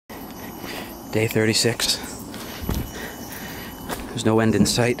Day 36. There's no end in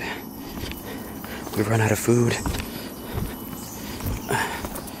sight. We've run out of food.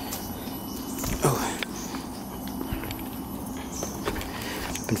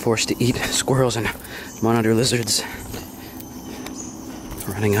 I've been forced to eat squirrels and monitor lizards.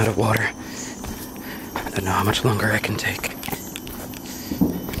 I'm running out of water. I don't know how much longer I can take.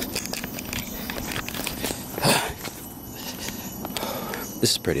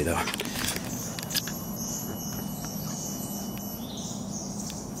 This is pretty though.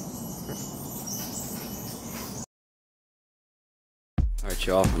 Alright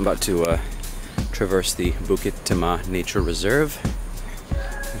y'all, I'm about to traverse the Bukit Timah Nature Reserve.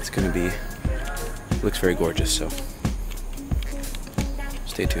 It's gonna be, looks very gorgeous, so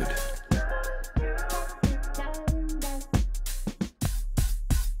stay tuned.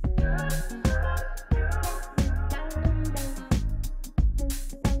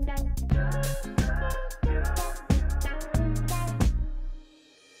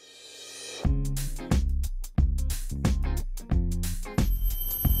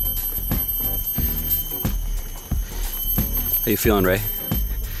 How you feeling, Ray?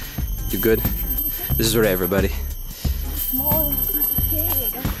 You good? This is Ray, everybody. Small,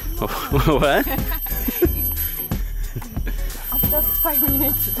 big. Oh, what? After 5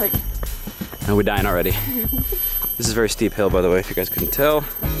 minutes, like... And we're dying already. This is a very steep hill, by the way, if you guys couldn't tell.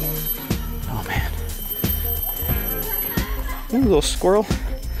 Oh, man. Ooh, little squirrel.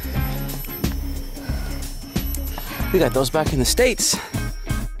 We got those back in the States.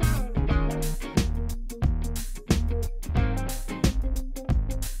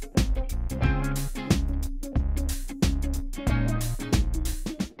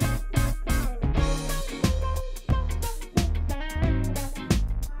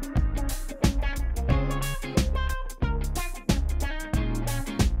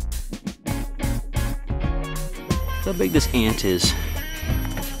 How big this ant is.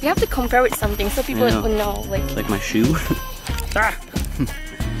 You have to compare with something so people will know. Like my shoe? Ah!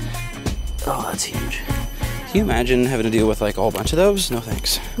 Oh, that's huge. Can you imagine having to deal with like a whole bunch of those? No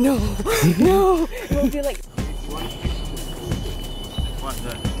thanks. No, no. It will be like...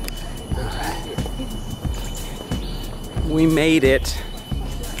 We made it.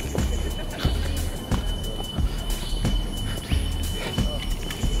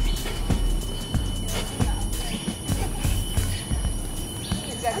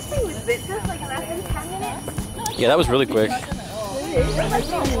 Yeah, that was really quick. I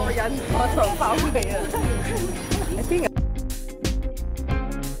think...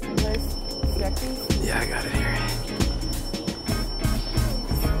 Yeah, I got it here.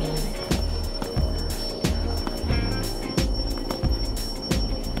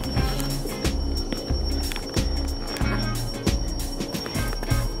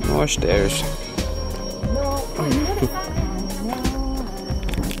 More stairs.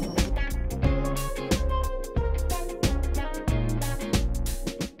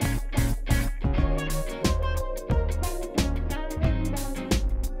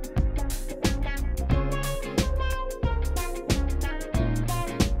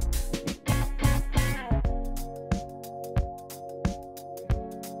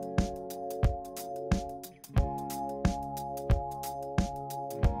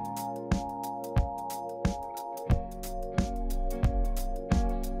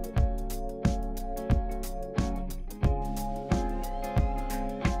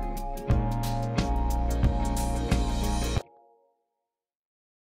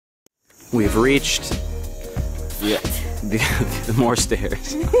 We've reached the more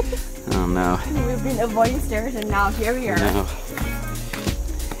stairs. Oh no. We've been avoiding stairs and now here we are. No.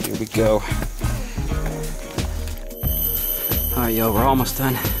 Here we go. Alright yo, we're almost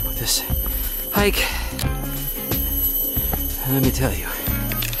done with this hike. And let me tell you,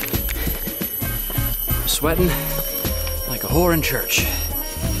 I'm sweating like a whore in church.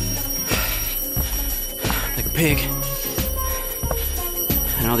 Like a pig.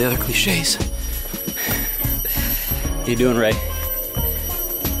 And all the other cliches. How you doing, Ray?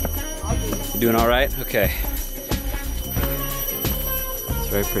 You doing all right? Okay. It's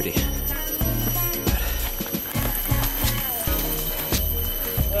very pretty.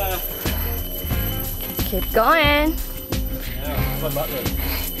 Keep going. Yeah, what about this?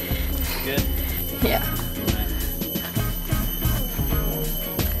 Good? Yeah.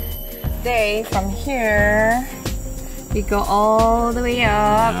 Today, from here, we go all the way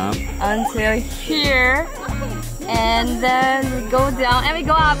up until here, and then we go down and we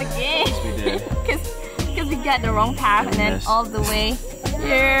go up again. Yes, we did. Because we get the wrong path, and then all the way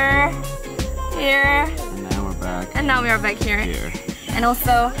here, here, And now we're back. and now we are back here. And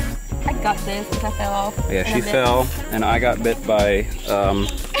also, I got this because I fell off. Yeah, she fell, and I got bit by,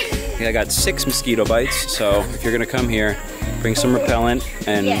 I got 6 mosquito bites, so if you're gonna come here, bring some repellent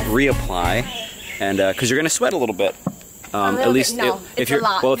and reapply, and because you're gonna sweat a little bit. At least if you're,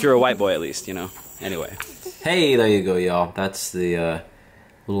 well, if you're a white boy at least, you know. Anyway. Hey, there you go, y'all. That's the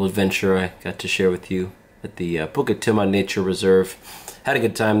little adventure I got to share with you at the Bukit Timah Nature Reserve. Had a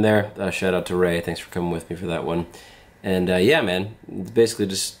good time there. Shout out to Ray. Thanks for coming with me for that one. And yeah, man, it's basically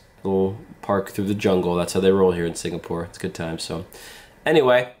just a little park through the jungle. That's how they roll here in Singapore. It's a good time. So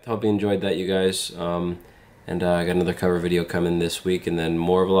anyway, hope you enjoyed that, you guys. And I got another cover video coming this week, and then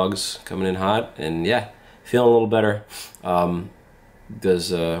more vlogs coming in hot. And yeah, feeling a little better.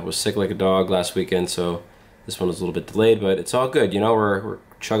 Was sick like a dog last weekend, so this one was a little bit delayed, but it's all good. You know, we're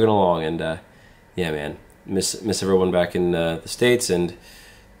chugging along, and yeah, man, miss everyone back in the States, and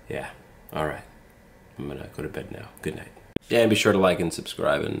yeah, all right. I'm gonna go to bed now. Good night. Yeah, and be sure to like and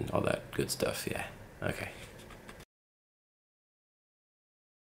subscribe and all that good stuff. Yeah, okay.